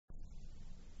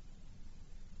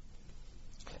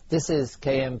This is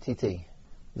KMTT.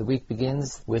 The week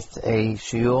begins with a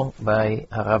shiur by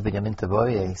Harav Binyamin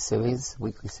Tavoy, a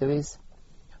weekly series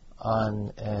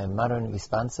on modern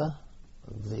responsa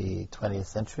of the 20th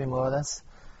century, more or less,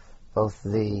 both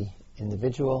the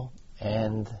individual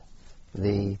and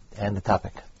the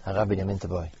topic. Harav Binyamin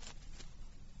Tavoy.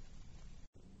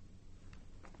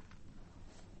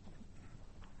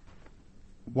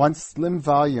 One slim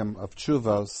volume of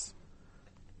Tshuvos,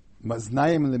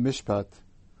 Maznayim Lemishpat,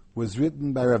 was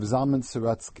written by Rav Zalman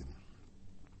Sorotzkin.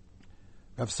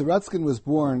 Rav Sorotzkin was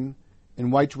born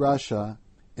in White Russia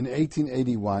in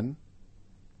 1881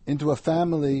 into a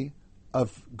family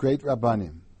of great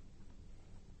Rabbanim.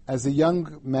 As a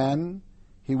young man,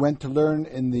 he went to learn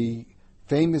in the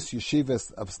famous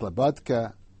yeshivas of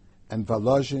Slobodka and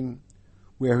Volozhin,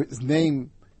 where his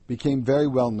name became very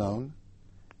well known,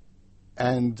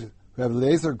 and Rav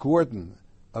Eliezer Gordon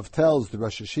of Telz, the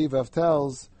Rosh Yeshiva of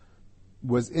Telz,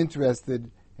 was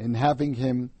interested in having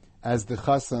him as the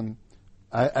chassan,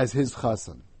 as his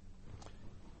chassan.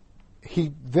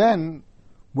 He then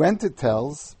went to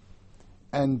Telz,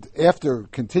 and after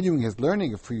continuing his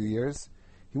learning a few years,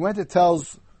 he went to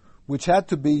Telz, which had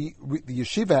to be, the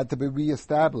yeshiva had to be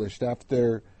reestablished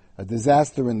after a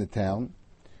disaster in the town,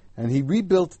 and he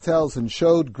rebuilt Telz and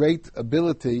showed great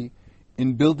ability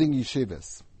in building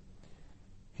yeshivas.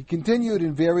 He continued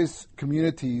in various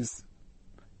communities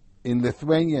in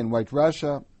Lithuania and White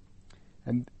Russia,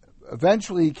 and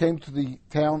eventually he came to the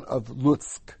town of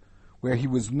Lutsk, where he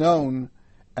was known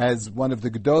as one of the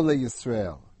Gedolei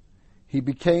Yisrael. He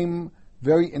became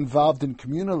very involved in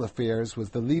communal affairs,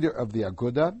 was the leader of the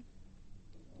Aguda,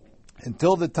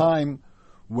 until the time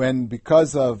when,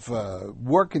 because of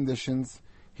war conditions,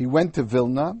 he went to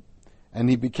Vilna, and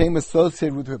he became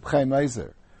associated with Reb Chaim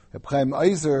Eiser. Reb Chaim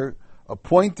Eiser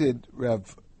appointed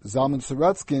Rav Zalman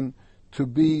Sorotzkin to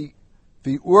be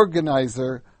the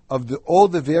organizer of all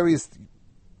the various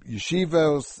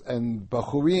yeshivos and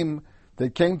bachurim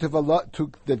that came to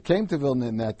Vilna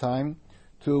in that time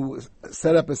to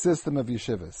set up a system of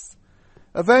yeshivas.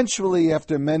 Eventually,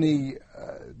 after many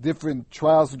different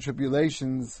trials and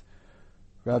tribulations,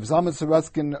 Rav Zalman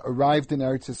Sorotzkin arrived in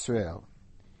Eretz Yisrael.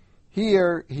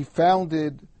 Here, he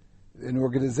founded an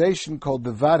organization called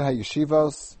the Vad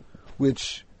HaYeshivos,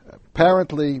 which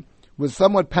apparently was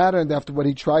somewhat patterned after what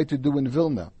he tried to do in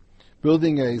Vilna,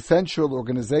 building a central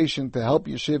organization to help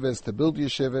yeshivas, to build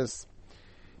yeshivas.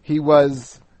 He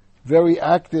was very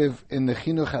active in the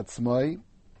Chinuch Atzmai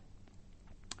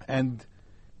and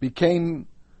became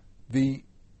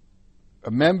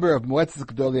a member of Moetzes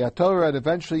Gedolei HaTorah and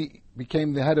eventually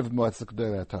became the head of Moetzes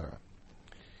Gedolei HaTorah.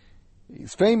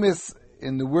 He's famous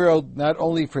in the world not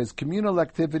only for his communal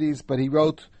activities, but he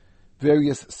wrote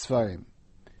various Sfarim.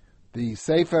 The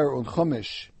Sefer und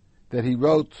Chumash that he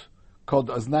wrote, called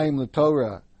Aznayim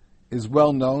LeTorah, is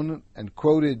well known and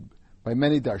quoted by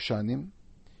many darshanim.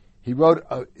 He wrote,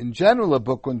 in general, a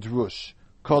book on Drush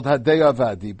called Hadeya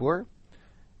V'Adibur.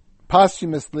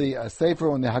 Posthumously, a Sefer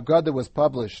on the Haggadah was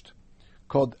published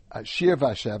called Shir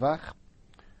V'Shevach.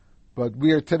 But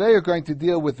we are today going to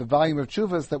deal with the volume of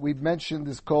Tshuvas that we've mentioned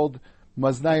is called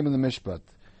Maznayim Lemishpat.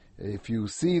 If you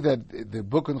see that the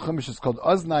book on Chumash is called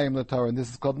Aznayim LeTorah and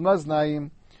this is called Maznayim,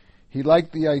 he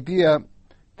liked the idea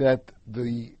that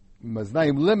the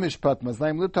Maznayim Lemishpat,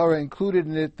 Maznayim LeTorah, included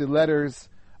in it the letters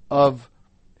of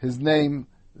his name,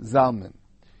 Zalman.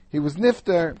 He was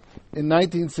nifter in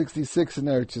 1966 in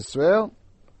Eretz Yisrael.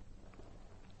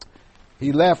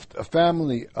 He left a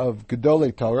family of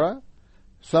Gedolei Torah.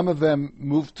 Some of them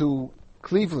moved to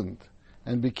Cleveland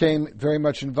and became very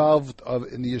much involved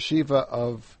in the yeshiva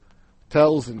of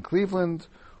Telz in Cleveland.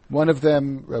 One of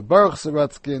them, Reb Baruch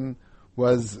Sorotzkin,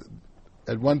 was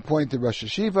at one point the Rosh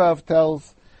Yeshiva of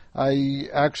Telz. I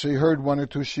actually heard one or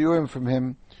two shiurim from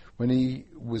him when he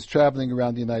was traveling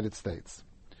around the United States.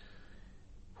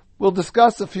 We'll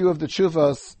discuss a few of the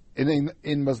tshuvos in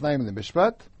Maznayim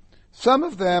Lemishpat. Some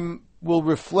of them will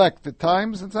reflect the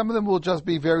times, and some of them will just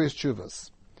be various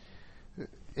tshuvos.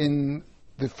 In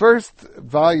the first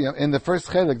volume, in the first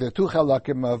chelik, there are two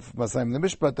chalakim of Maznayim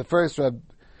Lemishpat. The first, Rav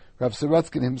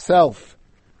Sorotzkin himself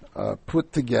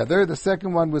put together. The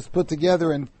second one was put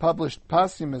together and published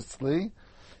posthumously.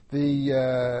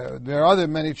 There are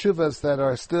many tshuvas that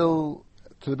are still,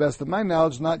 to the best of my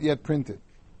knowledge, not yet printed.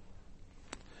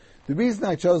 The reason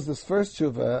I chose this first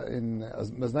tshuva in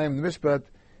Maznayim Lemishpat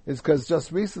is because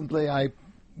just recently I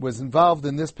was involved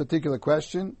in this particular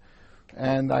question,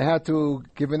 and I had to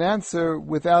give an answer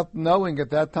without knowing at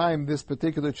that time this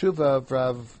particular tshuva of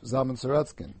Rav Zalman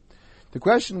Sorotzkin. The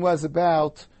question was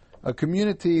about a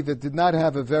community that did not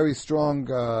have a very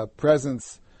strong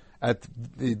presence at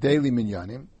the daily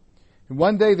minyanim,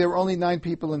 One day there were only 9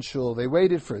 people in shul. They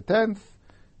waited for a 10th,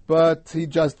 but he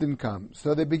just didn't come.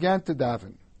 So they began to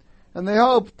daven. And they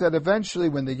hoped that eventually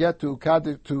when they get to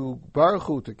Baruch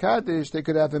Hu, to Kaddish, they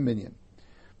could have a minyan.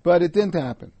 But it didn't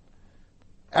happen.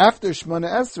 After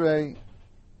Shemona Esrei,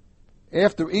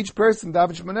 after each person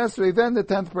davened Shemona Esrei, then the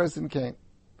 10th person came.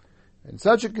 In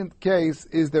such a case,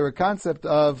 is there a concept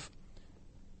of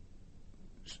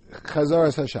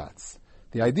Chazaras Hashatz?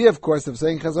 The idea, of course, of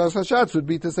saying Chazaras Hashatz would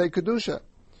be to say Kedusha.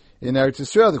 In Eretz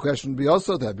Yisrael, the question would be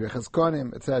also to have Birchas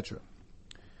Kohanim, etc.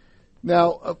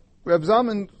 Now, Reb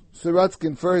Zalman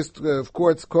Sorotzkin first, of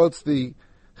course, quotes the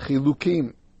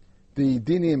Chilukim, the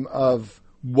dinim of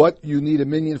what you need a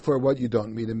minyan for, what you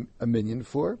don't need a minyan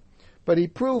for. But he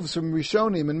proves from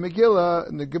Rishonim and Megillah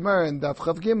and the Gemara and Daf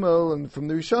Chav Gimel and from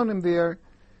the Rishonim there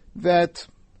that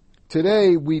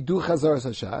today we do Chazaras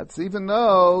Hashatz, even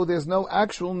though there's no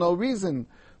reason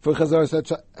for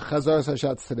Chazaras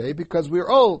Hashatz today, because we're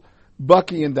all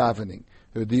Baki and davening.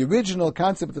 The original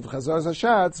concept of Chazaras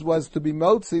Hashatz was to be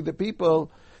motzi the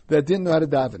people that didn't know how to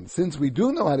daven. Since we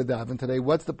do know how to daven today,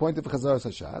 what's the point of Chazaras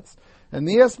Hashatz? And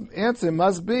the answer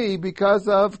must be because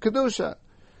of Kedusha.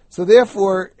 So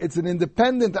therefore, it's an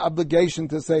independent obligation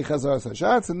to say Chazaras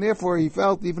Hashatz, and therefore he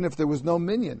felt even if there was no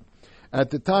minyan, at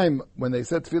the time when they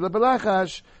said Tefillah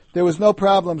B'Lachash, there was no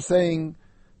problem saying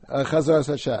Chazaras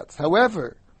Hashatz.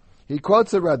 However, he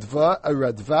quotes a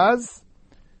Radvaz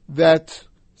that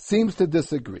seems to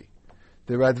disagree.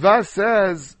 The Radvaz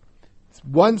says,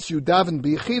 once you daven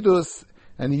B'Yichidus,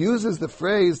 and he uses the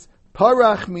phrase,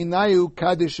 Parach minayu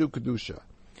Kadishu Kedusha.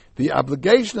 The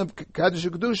obligation of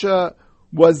Kadishu Kedusha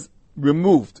was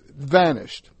removed,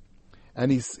 vanished.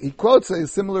 And he quotes a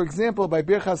similar example by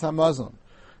Birchas Hamazon.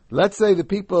 Let's say the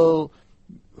people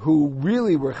who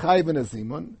really were Chayv and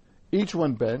Azimun, each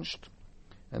one benched,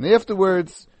 and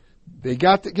afterwards they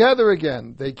got together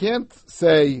again. They can't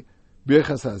say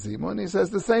Birchas Hazimun. He says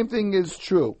the same thing is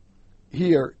true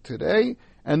here today,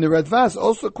 and the Radvaz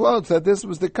also quotes that this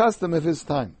was the custom of his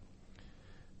time.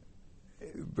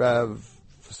 Rav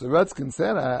Sorotzkin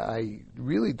said, I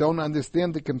really don't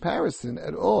understand the comparison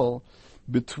at all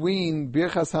between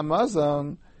Birchas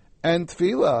Hamazon and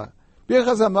Tefillah.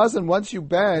 Birchas Hamazon, once you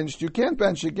benched, you can't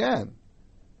bench again.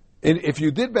 And if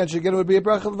you did bench again, it would be a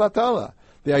bracha l'vatala.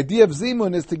 The idea of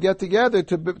Zimun is to get together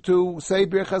to say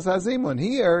Birchas Hazimun.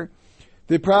 Here,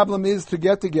 the problem is to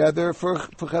get together for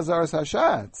Chazaras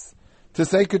Hashatz, to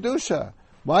say Kedusha.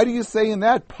 Why do you say in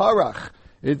that Parach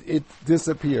it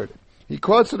disappeared? He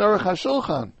quotes an Aruch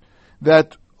HaShulchan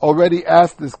that already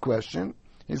asked this question.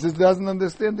 He says he doesn't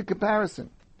understand the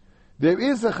comparison. There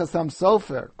is a Chassam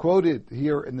Sofer quoted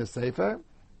here in the Sefer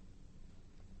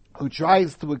who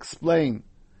tries to explain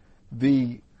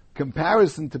the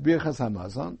comparison to Birchas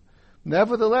Hamazon.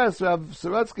 Nevertheless, Rav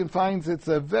Sorotzkin finds it's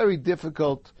a very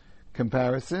difficult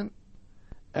comparison,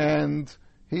 and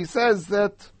he says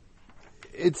that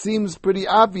it seems pretty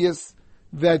obvious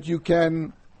that you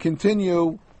can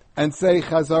continue and say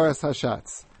Chazaras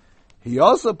Hashatz. He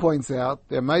also points out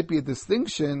there might be a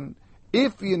distinction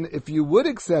if you would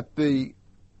accept the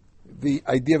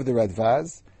idea of the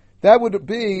Radvaz. That would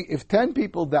be if 10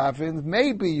 people davened,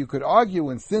 maybe you could argue,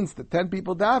 and since the 10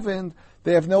 people davened,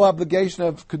 they have no obligation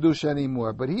of Kedusha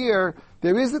anymore. But here,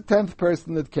 there is a 10th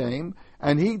person that came,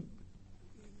 and he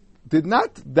did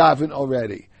not daven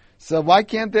already. So why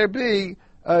can't there be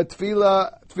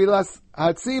Tfilas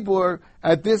HaTzibur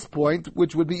at this point,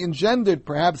 which would be engendered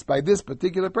perhaps by this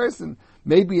particular person?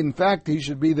 Maybe, in fact, he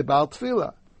should be the Baal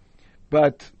Tfilah.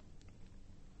 But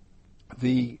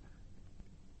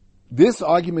this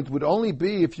argument would only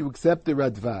be if you accept the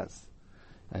Radvaz.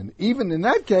 And even in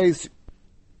that case,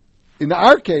 in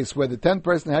our case, where the 10th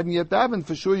person hadn't yet davened,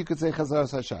 for sure you could say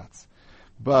Chazaras Hashatz.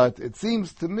 But it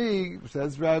seems to me,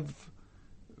 says the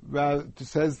Reb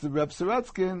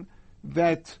Sorotzkin,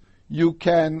 that you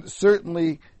can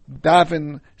certainly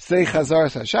daven, say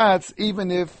Chazaras Hashatz,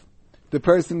 even if the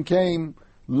person came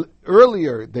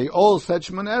earlier. They all said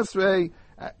Shemona Esrei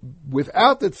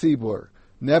without the tzibur.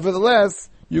 Nevertheless,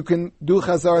 you can do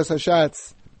Chazaras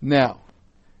Hashatz now.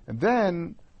 And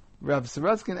then Rav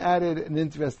Sorotzkin added an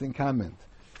interesting comment.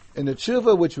 In a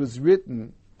tshuva which was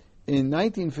written in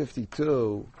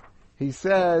 1952, he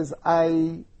says,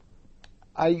 I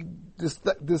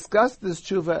discussed this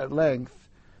tshuva at length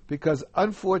because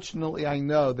unfortunately I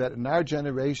know that in our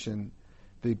generation,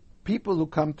 the people who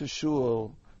come to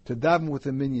shul to daven with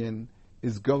a minyan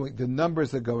the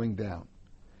numbers are going down.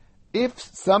 If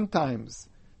sometimes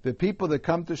the people that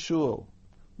come to shul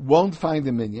won't find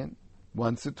a minyan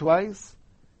once or twice,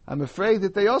 I'm afraid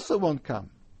that they also won't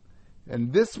come.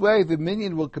 And this way the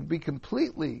minyan will be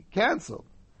completely canceled.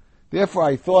 Therefore,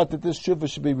 I thought that this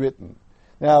tshuva should be written.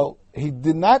 Now, he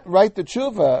did not write the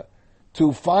tshuva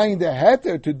to find a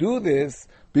heter to do this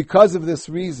because of this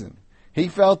reason. He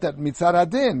felt that mitzad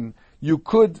hadin, you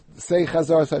could say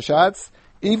Chazar Hashatz,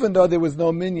 even though there was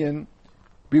no minyan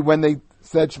when they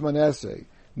said Shemona Esrei.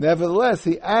 Nevertheless,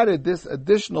 he added this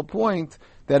additional point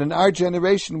that in our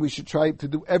generation we should try to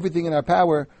do everything in our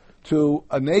power to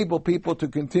enable people to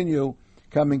continue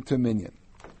coming to minyan.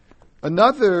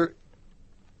 Another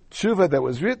tshuva that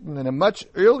was written in a much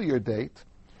earlier date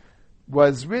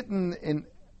was written in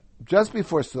just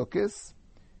before Sukkot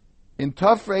in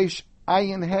Tafresh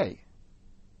Ayin Hey,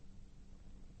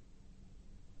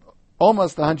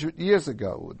 almost 100 years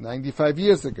ago, 95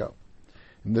 years ago.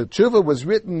 And the tshuva was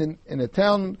written in a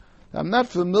town I'm not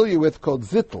familiar with called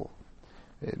Zittel.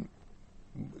 It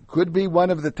could be one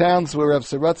of the towns where Rav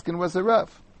Sorotzkin was a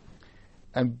Rav.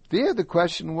 And there the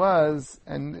question was,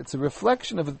 and it's a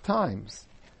reflection of the times,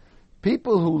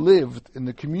 people who lived in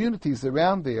the communities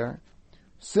around there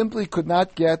simply could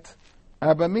not get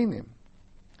Arba Minim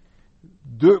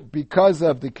because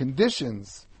of the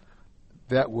conditions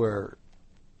that were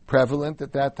prevalent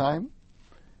at that time.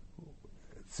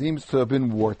 It seems to have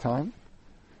been wartime.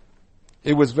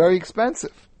 It was very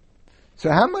expensive.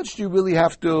 So how much do you really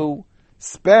have to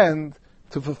spend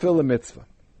to fulfill a mitzvah?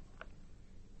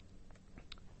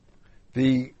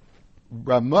 The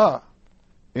Ramah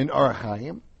in Or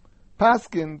Chaim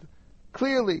paskind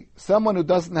clearly someone who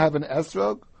doesn't have an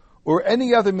esrog or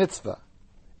any other mitzvah,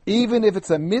 even if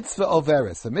it's a mitzvah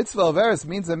overis. A mitzvah overis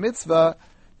means a mitzvah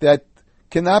that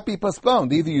cannot be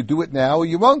postponed. Either you do it now or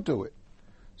you won't do it.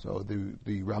 So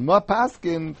the Ramah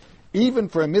paskind, even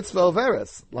for a mitzvah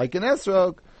overis, like an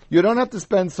esrog, you don't have to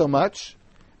spend so much,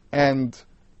 and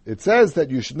it says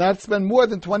that you should not spend more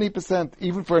than 20%,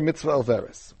 even for a mitzvah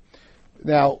overis.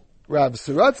 Now, Rav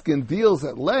Sorotzkin deals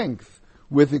at length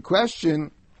with the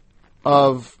question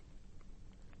of,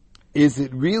 is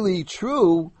it really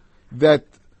true that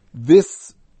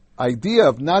this idea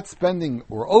of not spending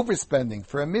or overspending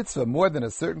for a mitzvah more than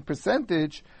a certain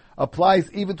percentage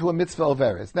applies even to a mitzvah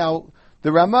overis? Now,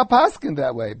 the Ramah paskin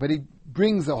that way, but he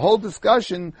brings a whole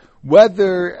discussion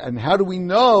whether and how do we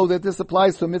know that this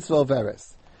applies to a mitzvah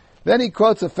overis. Then he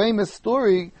quotes a famous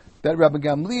story that Rabbi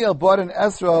Gamliel bought an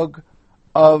esrog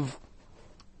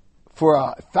for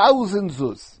 1,000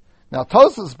 zuz. Now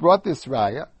Tosfos brought this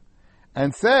raya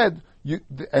and said,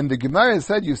 and the Gemara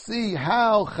said, you see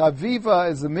how chaviva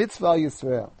is a mitzvah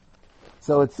Yisrael.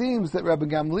 So it seems that Rabbi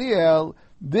Gamliel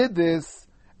did this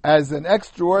as an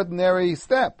extraordinary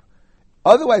step.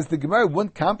 Otherwise, the Gemara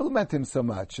wouldn't compliment him so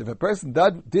much. If a person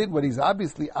did what he's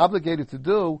obviously obligated to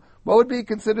do, what would be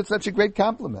considered such a great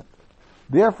compliment?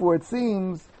 Therefore, it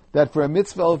seems that for a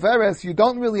mitzvah overis, you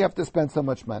don't really have to spend so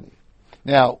much money.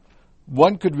 Now,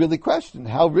 one could really question,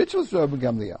 how rich was Rabbi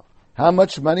Gamliel? How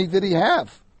much money did he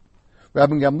have?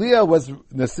 Rabbi Gamliel was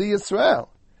Nasi Yisrael.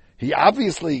 He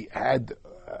obviously had,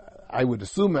 I would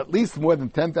assume, at least more than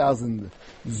 10,000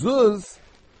 zuz,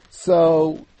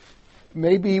 so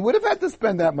maybe he would have had to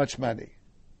spend that much money.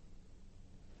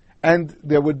 And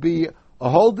there would be a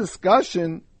whole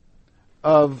discussion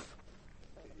of,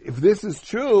 if this is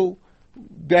true,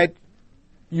 that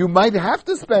you might have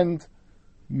to spend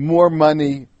more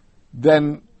money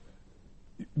than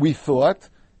we thought,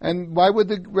 and why would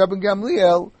the Rabbi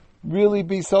Gamliel really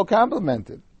be so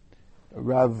complimented?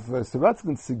 Rav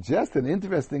Sorotzkin suggests an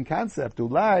interesting concept.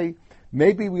 Ulai,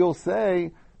 maybe we'll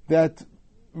say that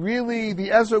really the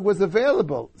esrog was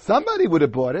available. Somebody would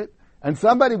have bought it, and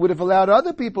somebody would have allowed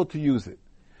other people to use it.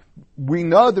 We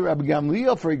know that Rabbi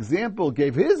Gamliel, for example,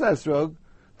 gave his esrog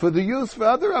for the use for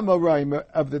other Amoraim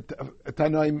of the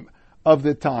Tanoim of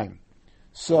the time.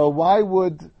 So why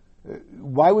would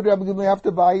Rabbi Gamliel have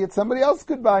to buy it? Somebody else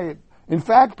could buy it. In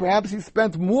fact, perhaps he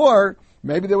spent more.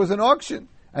 Maybe there was an auction,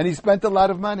 and he spent a lot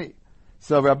of money.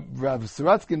 So Rav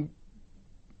Sorotzkin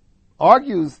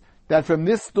argues that from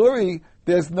this story,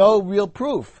 there's no real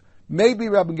proof. Maybe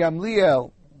Rabbi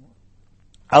Gamliel,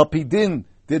 Al Pidin,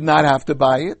 did not have to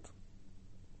buy it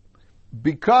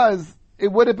because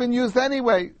it would have been used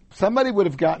anyway. Somebody would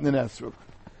have gotten an esrog.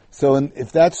 So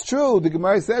if that's true, the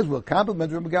Gemara says, we'll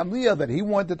compliment Rabbi Gamliel that he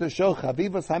wanted to show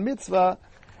Chavivas HaMitzvah,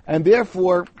 and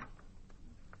therefore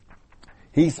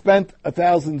he spent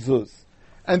 1,000 zuz.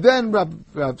 And then Rav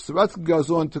Sorotzkin goes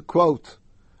on to quote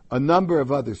a number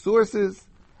of other sources,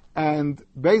 and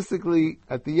basically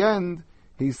at the end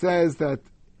he says that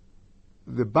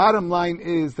the bottom line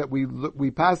is that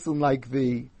we pass on like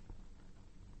the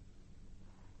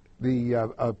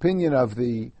opinion of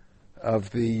the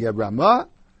Ramah,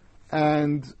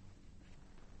 and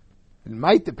it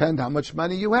might depend how much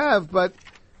money you have, but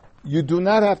you do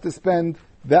not have to spend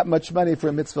that much money for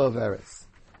a mitzvah of eretz.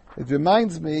 It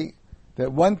reminds me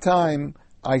that one time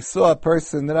I saw a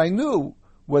person that I knew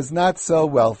was not so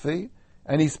wealthy,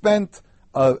 and he spent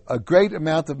a great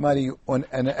amount of money on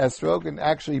an esrog, and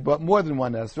actually he bought more than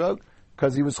one esrog,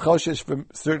 because he was choshesh for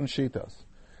certain shitos.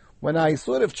 When I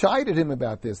sort of chided him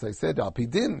about this, I said, Al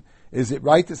Pidin, is it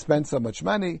right to spend so much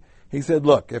money? He said,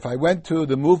 look, if I went to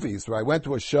the movies or I went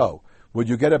to a show, would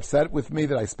you get upset with me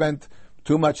that I spent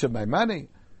too much of my money?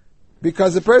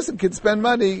 Because a person can spend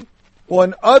money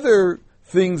on other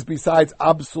things besides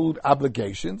absolute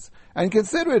obligations and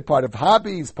consider it part of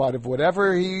hobbies, part of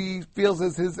whatever he feels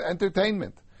is his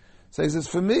entertainment. So he says,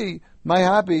 for me, my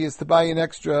hobby is to buy an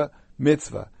extra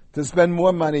mitzvah, to spend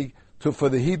more money for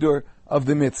the hidur of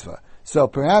the mitzvah. So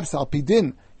perhaps al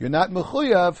pidin, you're not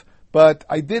mechuyav, but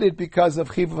I did it because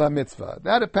of chivuv ha-mitzvah.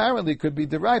 That apparently could be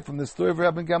derived from the story of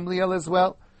Rabbi Gamliel as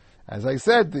well. As I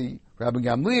said, the Rabbi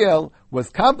Gamliel was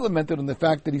complimented on the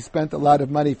fact that he spent a lot of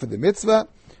money for the mitzvah.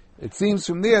 It seems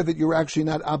from there that you're actually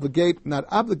not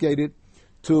obligated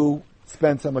to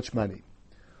spend so much money.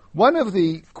 One of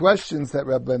the questions that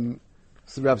Rav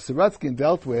Siratzkin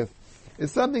dealt with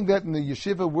is something that in the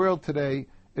yeshiva world today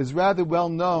is rather well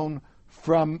known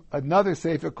from another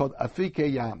sefer called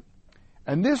Afikei Yam.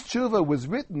 And this tshuva was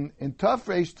written in Tov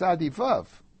Reish Tzadi Vav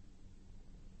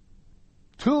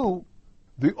to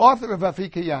the author of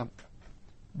Afikei Yam,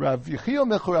 Rav Yechiel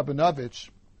Mechor Rabinovich,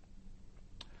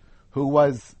 who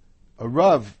was a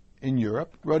Rav in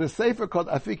Europe, wrote a sefer called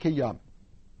Afikei Yam.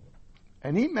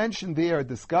 And he mentioned there a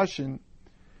discussion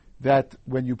that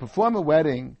when you perform a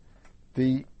wedding,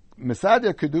 the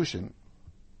Mesader Kedushin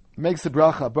makes a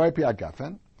bracha, Bar Pi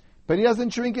Agafen, but he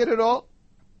doesn't drink it at all.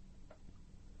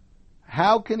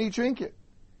 How can he drink it?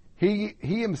 He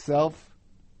himself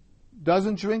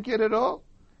doesn't drink it at all.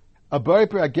 A Bar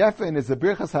Pi Agafen is a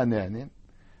Birchas Hanenin.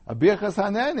 A Birchas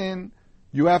Hanenin,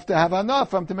 you have to have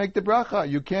anafam to make the bracha.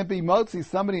 You can't be motzi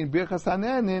somebody in Birchas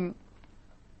Hanenin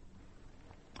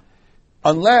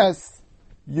unless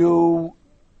you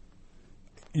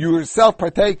yourself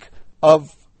partake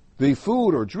of the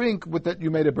food or drink with that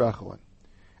you made a bracha on.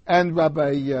 And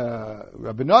Rabbi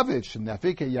Rabinovich in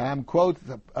Afikei Yam quotes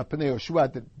a Pnei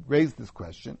Yoshua that raised this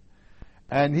question.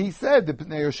 And he said, the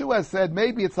Pnei Yoshua said,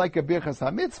 maybe it's like a Birchas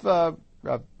HaMitzvah.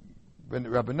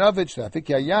 Rabinovich, the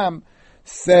Afikei Yam,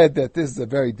 said that this is a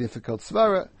very difficult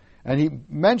svara. And he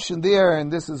mentioned there,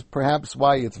 and this is perhaps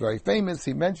why it's very famous,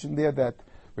 he mentioned there that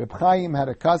Reb Chaim had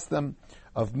a custom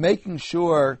of making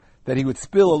sure that he would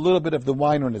spill a little bit of the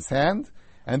wine on his hand,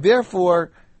 and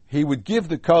therefore he would give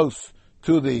the kos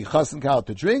to the chassan kal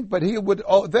to drink, but he would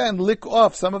then lick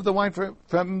off some of the wine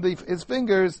from his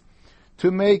fingers to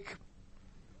make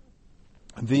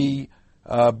the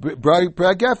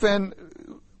bragefen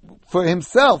for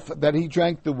himself that he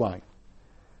drank the wine.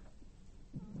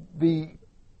 The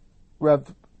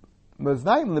Rav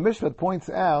Maznayim Lemishpat points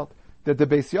out that the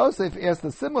Beis Yosef asked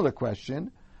a similar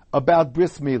question about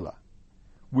bris milah.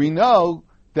 We know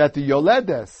that the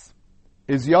Yoledes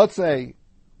is Yotzei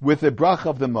with the brach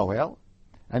of the Mohel,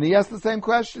 and he asked the same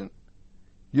question.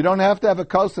 You don't have to have a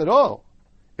kos at all.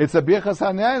 It's a Birchas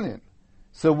Hanenin.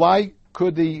 So why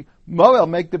could the Mohel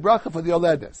make the bracha for the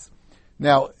Yoledes?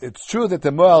 Now, it's true that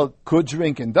the Mohel could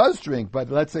drink and does drink,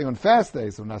 but let's say on fast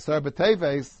days, on Asar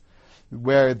B'Teves,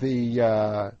 where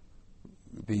the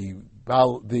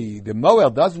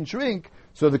Mohel doesn't drink,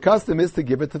 so the custom is to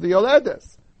give it to the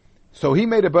Yoledes. So he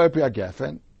made a Bar Pi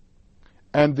Agafen,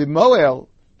 and the Mohel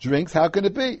drinks. How can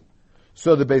it be?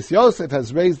 So the Beis Yosef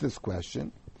has raised this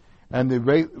question, and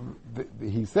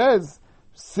he says,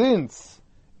 since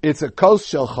it's a kos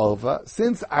shel chova,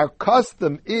 since our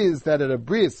custom is that at a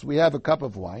bris we have a cup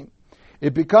of wine,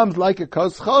 it becomes like a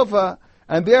kos chova,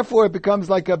 and therefore it becomes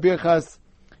like a birchas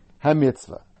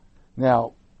ha-mitzvah.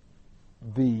 Now,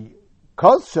 the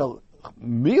kos shel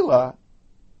milah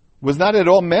was not at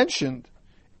all mentioned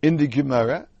in the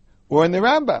Gemara or in the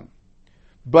Rambam.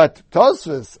 But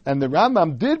Tosfos and the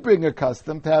Rambam did bring a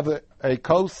custom to have a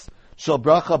kos shel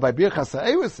bracha by birchas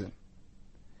ha'erusin.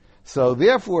 So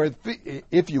therefore,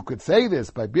 if you could say this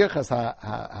by birchas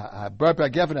bar pi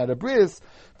agafen at a bris,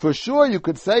 for sure you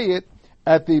could say it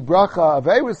at the bracha of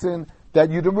erusin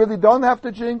that you really don't have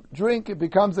to drink. It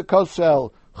becomes a kos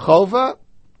shel chova,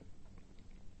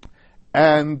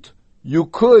 and you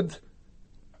could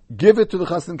give it to the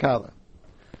chassan kala.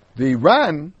 The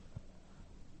Ran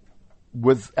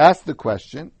was asked the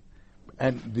question,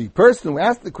 and the person who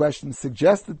asked the question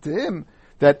suggested to him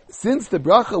that since the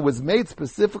bracha was made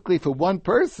specifically for one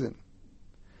person,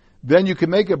 then you can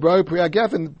make a bar pi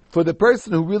agafen for the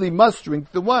person who really must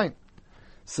drink the wine.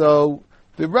 So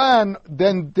the Ran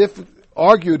then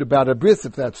argued about a bris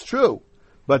if that's true,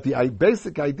 but the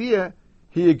basic idea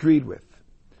he agreed with.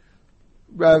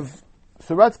 Rav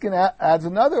Sorotzkin adds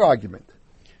another argument.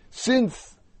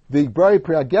 Since the Bari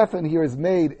Priya Geffen here is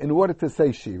made in order to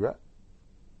say Shira,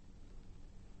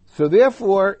 so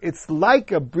therefore it's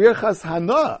like a Birchas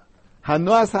Hanoah,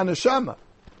 Hanoah's Hanashama,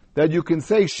 that you can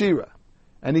say Shira.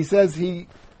 And he says, he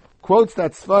quotes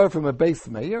that Svar from a Beis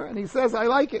Meir, and he says, I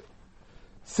like it.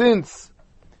 Since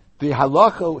the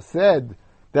halacha said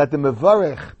that the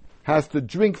Mevarech has to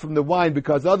drink from the wine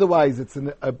because otherwise it's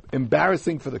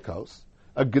embarrassing for the kos,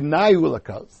 a Gnayu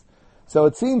lakos. So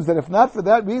it seems that if not for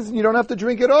that reason, you don't have to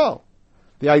drink at all.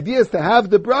 The idea is to have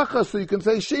the bracha so you can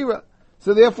say Shira.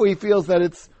 So therefore he feels that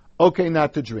it's okay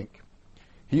not to drink.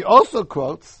 He also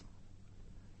quotes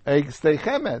a Sdei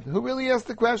Chemed, who really asked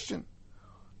the question.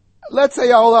 Let's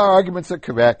say all our arguments are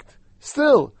correct.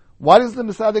 Still, why does the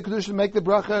Mesader Kedushin make the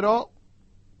bracha at all?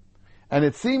 And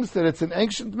it seems that it's an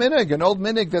ancient minig, an old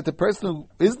minig, that the person who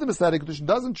is the Mesader Kedushin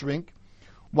doesn't drink.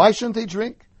 Why shouldn't he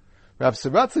drink? Rav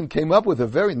Sorotzkin came up with a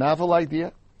very novel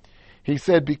idea. He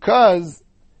said because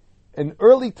in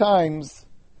early times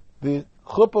the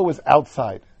chuppah was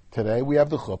outside. Today we have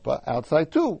the chuppah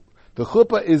outside too. The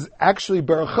chuppah is actually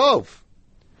berachov.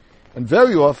 And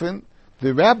very often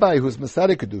the rabbi who's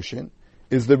Mesader Kedushin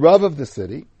is the rav of the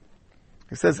city.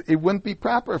 He says it wouldn't be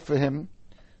proper for him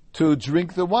to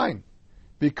drink the wine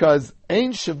because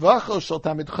ein shevacho shel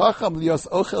tamid chacham lios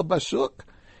ochel bashuk.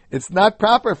 It's not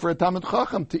proper for a Talmid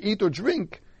Chacham to eat or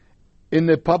drink in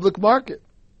the public market.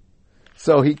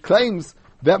 So he claims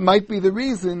that might be the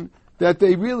reason that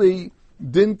they really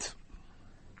didn't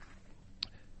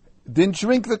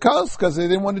drink the kos, because they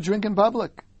didn't want to drink in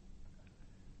public.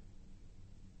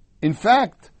 In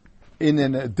fact, in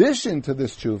addition to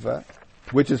this tshuva,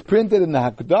 which is printed in the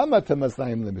Hakdama to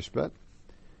Maznayim Lemishpat,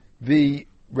 the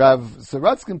Rav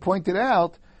Sorotzkin pointed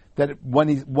out that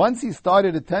once he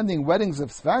started attending weddings of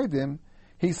Sfardim,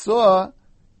 he saw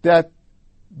that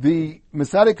the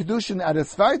Mesader Kedushin at a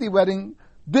Sfardi wedding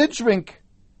did drink.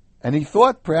 And he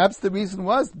thought perhaps the reason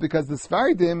was because the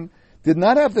Sfardim did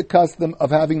not have the custom of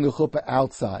having the chuppah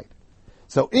outside.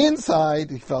 So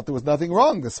inside, he felt there was nothing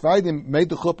wrong. The Sfardim made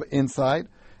the chuppah inside,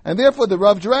 and therefore the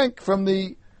Rav drank from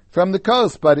the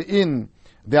coast. But in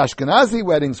the Ashkenazi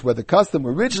weddings, where the custom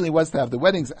originally was to have the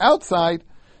weddings outside,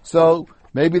 so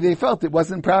maybe they felt it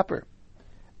wasn't proper.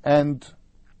 And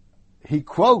he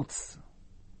quotes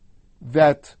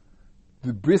that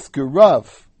the Brisker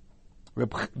Rav, what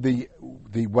the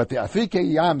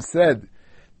Afike Yam said,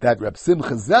 that Reb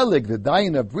Simcha Zelig, the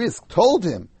Dayan of Brisk, told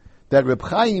him that Reb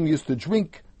Chaim used to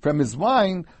drink from his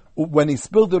wine when he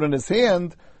spilled it on his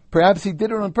hand. Perhaps he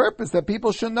did it on purpose, that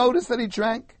people should notice that he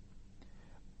drank.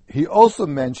 He also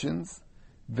mentions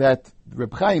that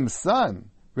Reb Chaim's son,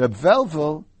 Reb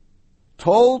Velvel,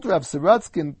 told Rav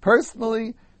Sorotzkin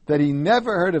personally that he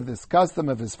never heard of this custom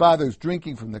of his father's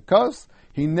drinking from the kos.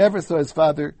 He never saw his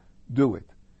father do it.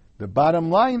 The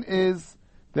bottom line is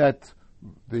that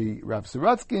the Rav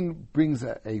Sorotzkin brings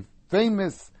a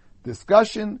famous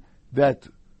discussion that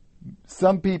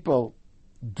some people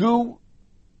do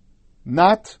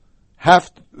not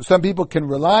have to, some people can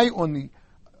rely on the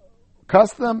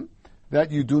custom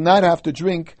that you do not have to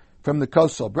drink from the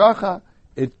kos shel bracha.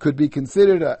 It could be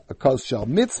considered a kos shel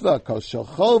mitzvah, a kos shel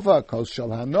chova, a kos shel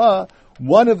hanoah,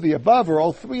 one of the above or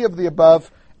all three of the above,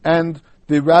 and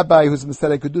the rabbi who's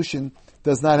Mesader Kedushin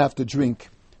does not have to drink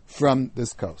from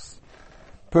this kos.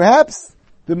 Perhaps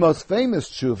the most famous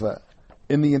tshuva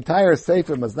in the entire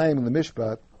Sefer Maznayim and the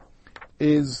Mishpat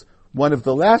is one of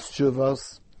the last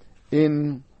tshuvos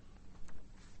in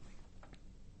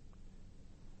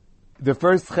the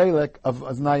first chelek of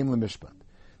Maznayim Lemishpat.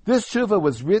 This tshuva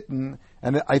was written,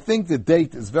 and I think the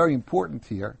date is very important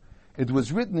here. It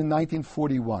was written in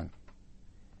 1941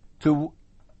 to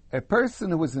a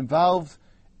person who was involved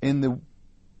in the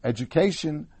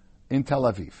education in Tel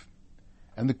Aviv.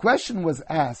 And the question was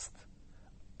asked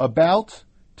about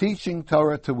teaching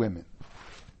Torah to women.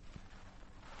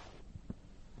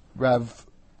 Rav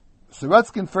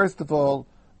Sorotzkin, first of all,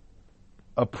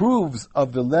 approves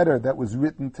of the letter that was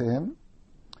written to him,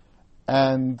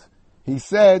 and he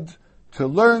said to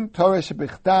learn Torah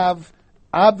shebichtav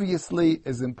obviously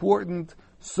is important,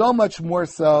 so much more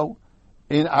so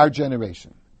in our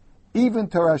generation. Even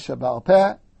Torah sheba'al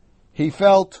peh, he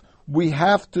felt we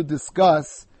have to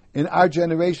discuss in our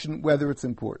generation whether it's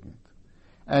important.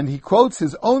 And he quotes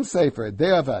his own sefer,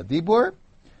 De'ah V'Adibur,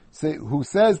 who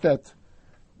says that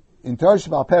in Torah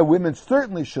sheba'al peh women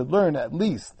certainly should learn at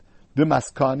least the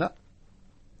maskana,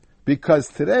 because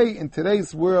today, in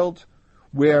today's world,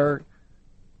 where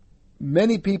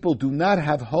many people do not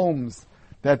have homes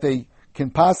that they can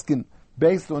paskin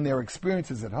based on their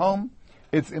experiences at home.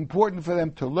 It's important for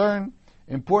them to learn,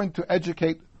 important to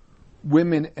educate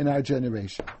women in our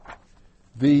generation.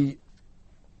 The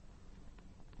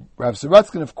Rav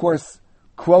Sorotzkin, of course,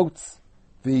 quotes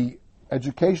the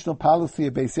educational policy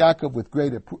of Beis Yaakov with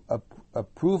great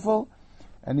approval,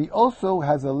 and he also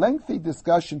has a lengthy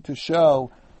discussion to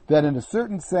show that in a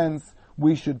certain sense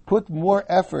we should put more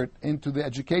effort into the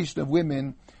education of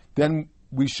women than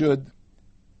we should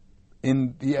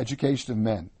in the education of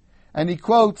men. And he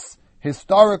quotes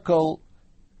historical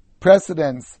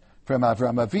precedents from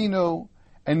Avraham Avinu.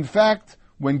 In fact,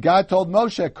 when God told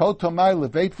Moshe, Kol Tomai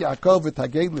Leveit Yaakov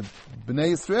v'tagei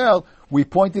B'nai Yisrael, we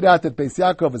pointed out that Beis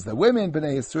Yaakov is the women,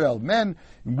 B'nai Yisrael men.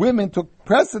 Women took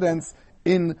precedence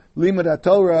in Limud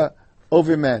Torah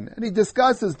over men. And he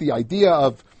discusses the idea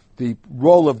of the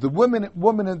role of the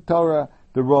woman in Torah,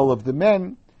 the role of the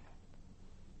men.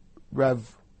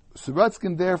 Rav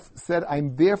Sorotzkin there said,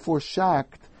 I'm therefore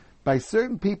shocked by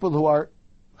certain people who are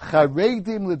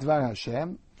charedim l'dvar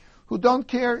Hashem, who don't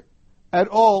care at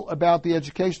all about the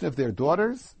education of their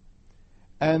daughters,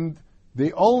 and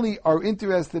they only are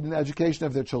interested in the education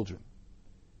of their children.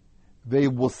 They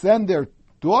will send their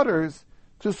daughters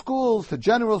to schools, to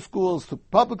general schools, to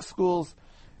public schools.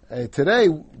 Today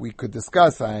we could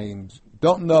discuss, I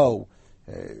don't know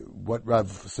what Rav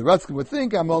Sorotzkin would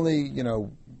think. I'm only,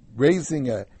 raising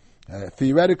a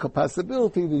theoretical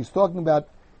possibility that he's talking about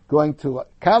going to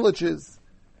colleges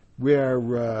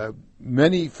where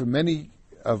many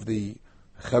of the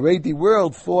Haredi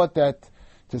world thought that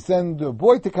to send a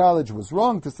boy to college was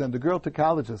wrong, to send a girl to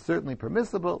college is certainly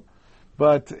permissible.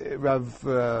 But Rav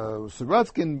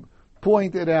Sorotzkin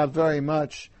pointed out very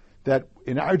much that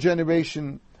in our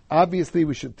generation, obviously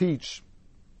we should teach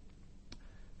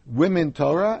women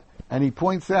Torah, and he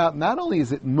points out not only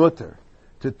is it mutter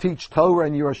to teach Torah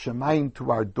and Yerushalayim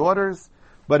to our daughters,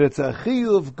 but it's a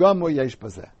chiyuv gamor yesh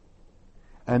bazeh.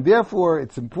 And therefore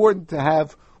it's important to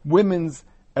have women's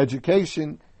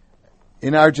education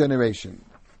in our generation.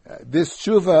 This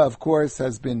tshuva, of course,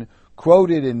 has been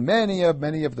quoted in many of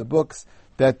the books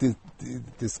that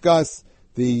discuss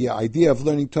the idea of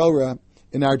learning Torah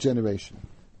in our generation.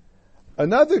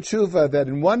 Another tshuva that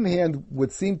in one hand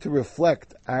would seem to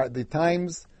reflect the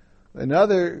times,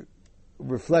 another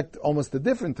reflect almost a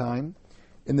different time.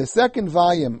 In the second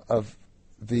volume of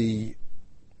the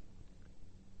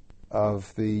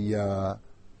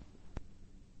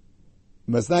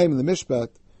Maznayim L'Mishpat,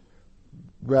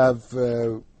 Rav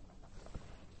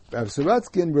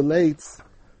Sorotzkin relates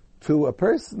to a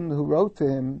person who wrote to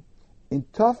him in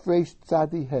Tov Reish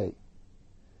Tzadi Hey,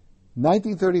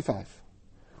 1935,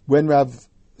 when Rav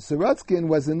Sorotzkin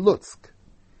was in Lutsk,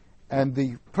 and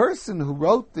the person who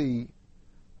wrote the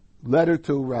letter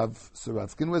to Rav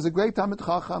Sorotzkin was a great Talmid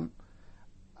Chacham.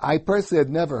 I personally had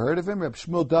never heard of him, Rav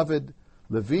Shmuel David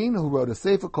Levine, who wrote a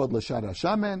sefer called Lashad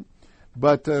HaShamen,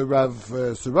 but Rav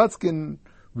Sorotzkin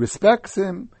respects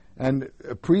him and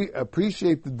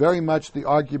appreciated very much the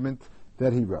argument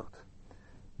that he wrote.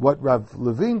 What Rav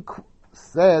Levine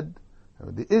said,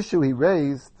 or the issue he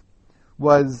raised,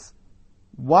 was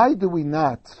why do we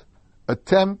not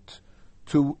attempt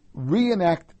to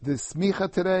reenact the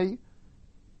smicha today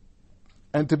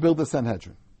and to build a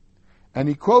Sanhedrin? And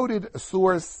he quoted a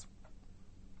source,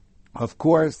 of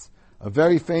course, a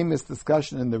very famous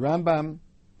discussion in the Rambam,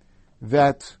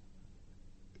 that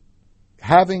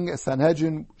having a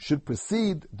Sanhedrin should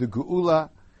precede the Geula,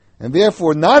 and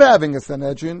therefore not having a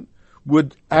Sanhedrin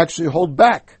would actually hold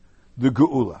back the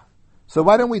Geula. So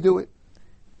why don't we do it?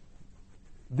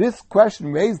 This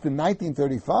question raised in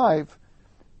 1935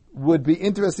 would be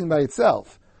interesting by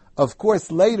itself. Of course,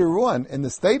 later on, in the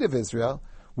state of Israel,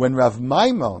 when Rav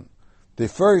Maimon, the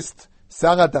first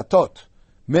Sar Datot,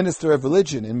 minister of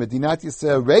religion in Medinat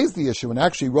Yisrael, raised the issue and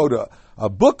actually wrote a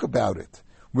book about it,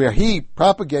 where he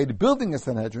propagated building a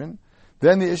Sanhedrin,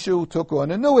 then the issue took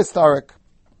on a new historic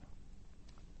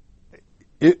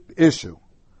issue.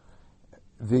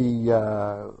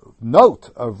 The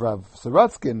note of Rav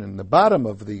Sorotzkin in the bottom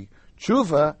of the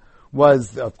tshuva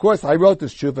was, of course, I wrote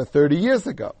this tshuva 30 years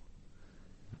ago.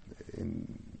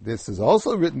 This is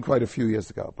also written quite a few years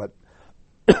ago, but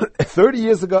 30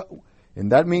 years ago,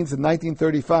 and that means in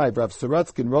 1935, Rav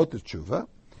Sorotzkin wrote this tshuva,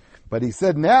 but he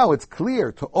said now it's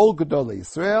clear to all Gedolei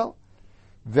Yisrael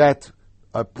that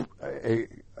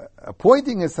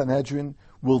appointing a Sanhedrin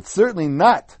will certainly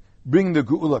not bring the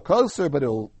Geula closer, but it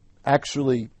will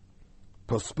actually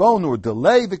postpone or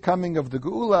delay the coming of the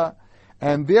Geula,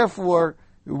 and therefore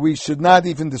we should not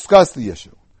even discuss the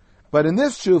issue. But in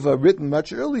this tshuva, written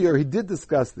much earlier, he did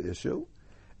discuss the issue,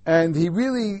 and he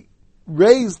really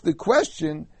raised the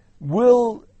question,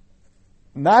 will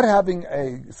not having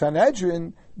a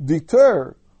Sanhedrin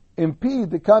impede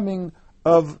the coming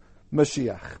of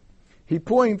Mashiach. He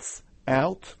points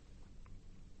out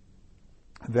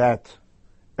that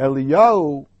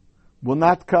Eliyahu will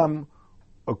not come,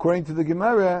 according to the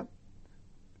Gemara,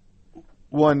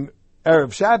 one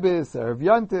Erev Shabbos, Erev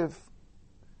Yontif.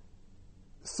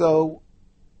 So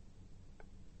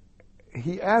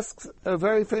he asks a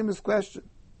very famous question.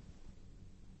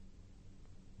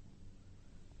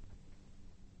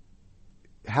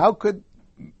 How could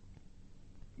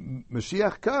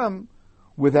Mashiach come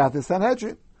without the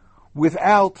Sanhedrin,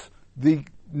 without the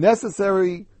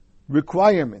necessary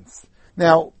requirements?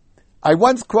 Now, I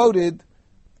once quoted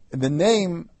I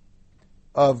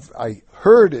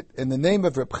heard it in the name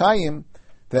of Reb Chaim,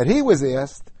 that he was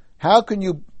asked, how can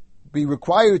you be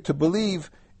required to believe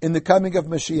in the coming of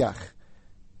Mashiach?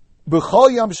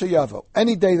 B'chol yom sheyavo,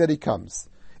 any day that he comes.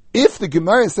 If the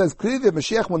Gemara says clearly that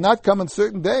Mashiach will not come on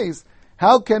certain days,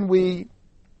 how can we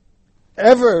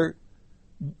ever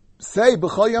say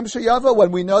b'chol yom sheyavo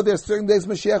when we know there's certain days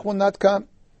Mashiach will not come?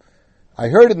 I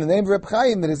heard in the name of Reb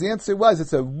Chaim that his answer was,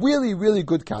 it's a really, really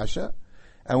good kasha,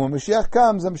 and when Mashiach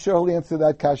comes, I'm sure he'll answer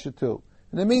that kasha too.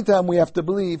 In the meantime, we have to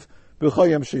believe b'chol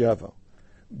yom sheyavo.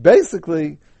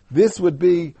 Basically, this would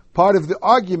be part of the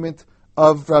argument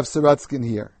of Rav Saratskin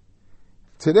here.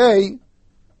 Today,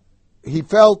 he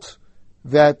felt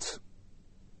that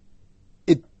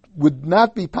it would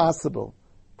not be possible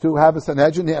to have a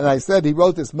Sanhedrin, and I said he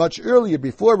wrote this much earlier,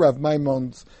 before Rav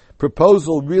Maimon's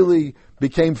proposal really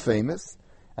became famous.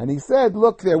 And he said,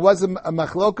 look, there was a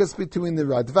machlokas between the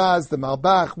Radvaz, the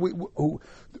Malbach,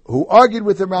 who argued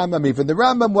with the Rambam. Even the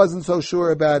Rambam wasn't so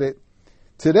sure about it.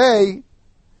 Today,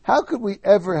 how could we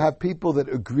ever have people that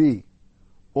agree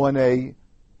on a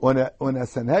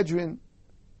Sanhedrin?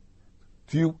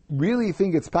 Do you really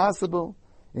think it's possible?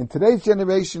 In today's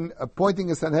generation,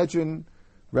 appointing a Sanhedrin,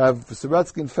 Rav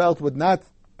Saratskin felt, would not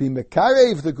be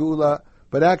mekarev the Geula,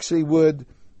 but actually would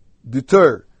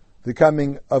deter the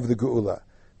coming of the Geula.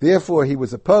 Therefore, he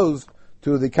was opposed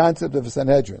to the concept of a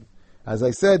Sanhedrin. As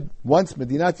I said, once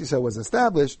Medinat Yisrael was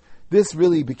established, this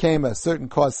really became a certain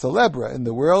cause célèbre in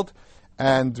the world,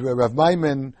 and Rav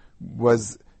Maimon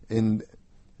was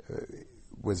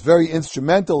very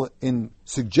instrumental in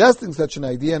suggesting such an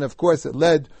idea, and of course it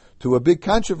led to a big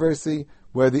controversy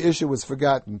where the issue was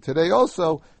forgotten. Today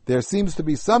also, there seems to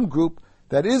be some group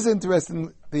that is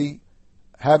interested in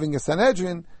having a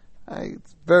Sanhedrin.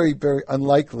 It's very, very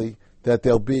unlikely that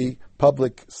there'll be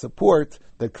public support,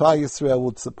 that Klal Yisrael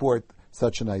would support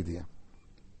such an idea.